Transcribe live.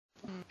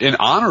in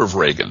honor of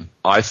Reagan,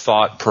 I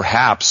thought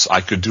perhaps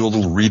I could do a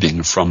little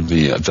reading from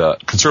the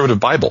Conservative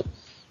Bible,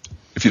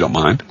 if you don't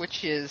mind.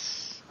 Which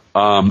is?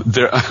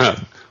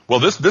 Well,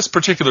 this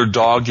particular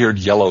dog-eared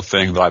yellow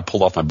thing that I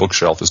pulled off my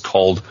bookshelf is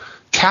called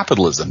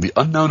Capitalism, the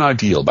Unknown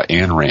Ideal by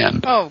Ayn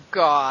Rand. Oh,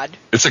 God.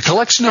 It's a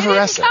collection of her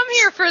essays. Come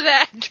here for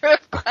that,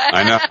 Driftglass.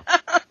 I know.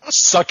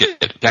 Suck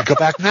it. Can't go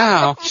back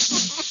now.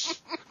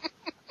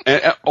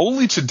 And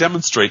only to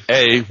demonstrate,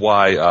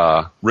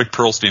 why Rick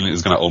Perlstein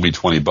is going to owe me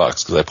 $20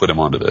 because I put him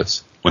onto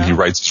this. When he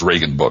writes his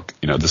Reagan book,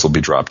 this will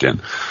be dropped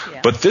in.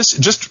 Yeah. But this,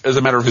 just as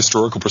a matter of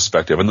historical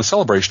perspective and the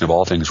celebration of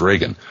all things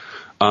Reagan,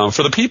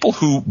 for the people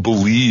who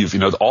believe,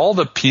 all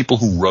the people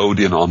who rode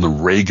in on the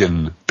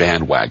Reagan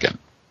bandwagon,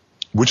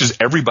 which is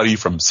everybody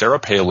from Sarah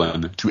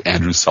Palin to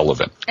Andrew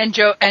Sullivan. And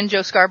Joe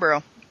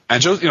Scarborough.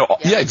 And Joe,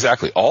 yeah,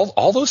 exactly.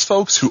 All those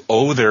folks who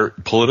owe their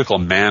political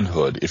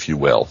manhood, if you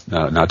will,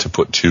 not to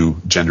put too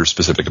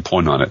gender-specific a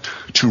point on it,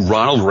 to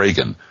Ronald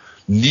Reagan,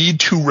 need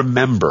to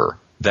remember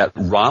that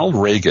Ronald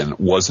Reagan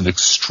was an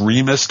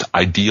extremist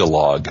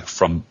ideologue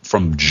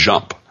from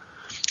jump.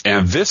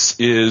 And this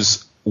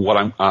is what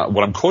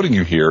I'm quoting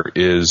you here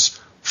is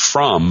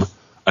from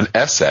an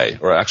essay,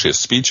 or actually a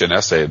speech and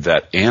essay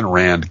that Ayn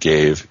Rand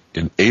gave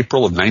in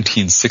April of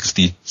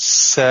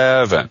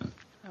 1967.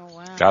 Oh,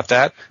 wow. Got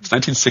that? It's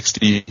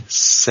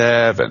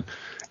 1967.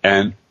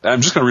 And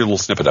I'm just going to read a little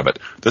snippet of it.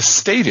 The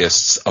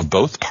statists of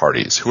both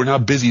parties, who are now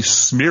busy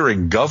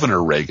smearing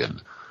Governor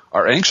Reagan,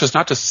 are anxious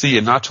not to see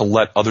and not to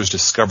let others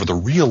discover the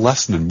real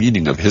lesson and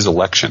meaning of his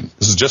election.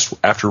 This is just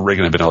after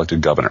Reagan had been elected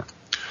governor.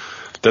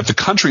 That the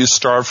country is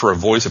starved for a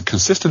voice of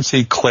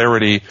consistency,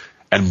 clarity,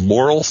 and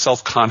moral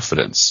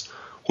self-confidence,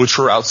 which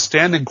were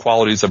outstanding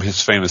qualities of his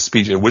famous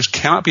speech and which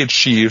cannot be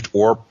achieved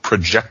or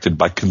projected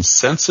by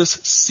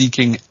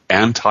consensus-seeking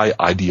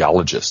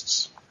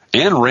anti-ideologists.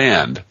 Ayn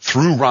Rand,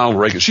 through Ronald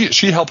Reagan,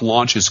 she helped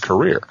launch his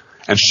career.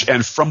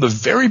 And from the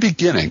very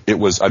beginning, it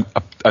was an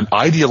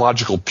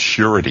ideological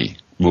purity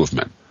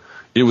movement.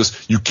 It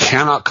was, you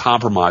cannot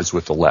compromise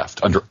with the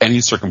left under any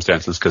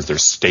circumstances because they're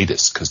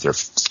statists, because they're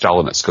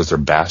Stalinists, because they're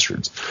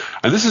bastards.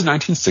 And this is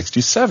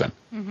 1967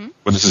 when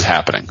this is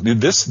happening. I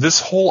mean, this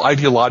whole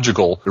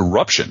ideological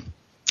eruption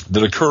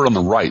that occurred on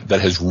the right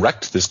that has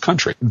wrecked this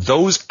country,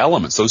 those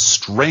elements, those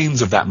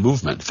strains of that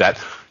movement, that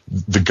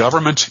the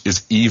government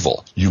is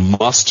evil. You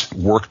must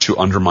work to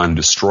undermine and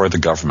destroy the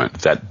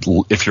government. That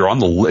if you're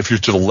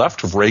to the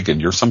left of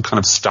Reagan, you're some kind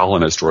of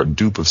Stalinist or a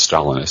dupe of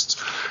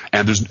Stalinists.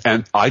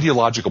 And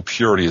ideological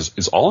purity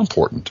is all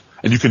important.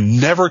 And you can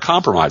never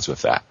compromise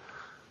with that.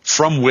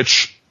 From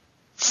which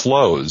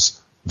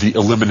flows the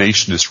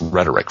eliminationist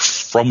rhetoric,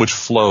 from which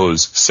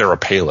flows Sarah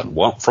Palin,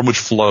 from which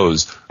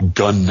flows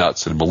gun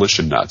nuts and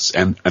militia nuts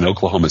and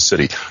Oklahoma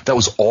City. That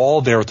was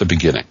all there at the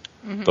beginning.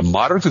 The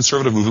modern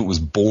conservative movement was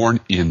born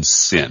in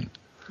sin.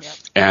 Yep.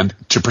 And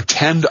to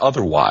pretend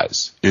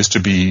otherwise is to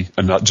be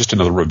just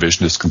another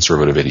revisionist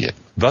conservative idiot.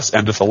 Thus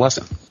endeth the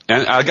lesson.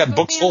 And I got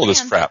books full of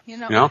this crap.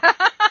 I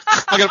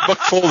got a book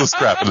full of this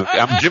crap, and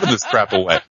I'm giving this crap away.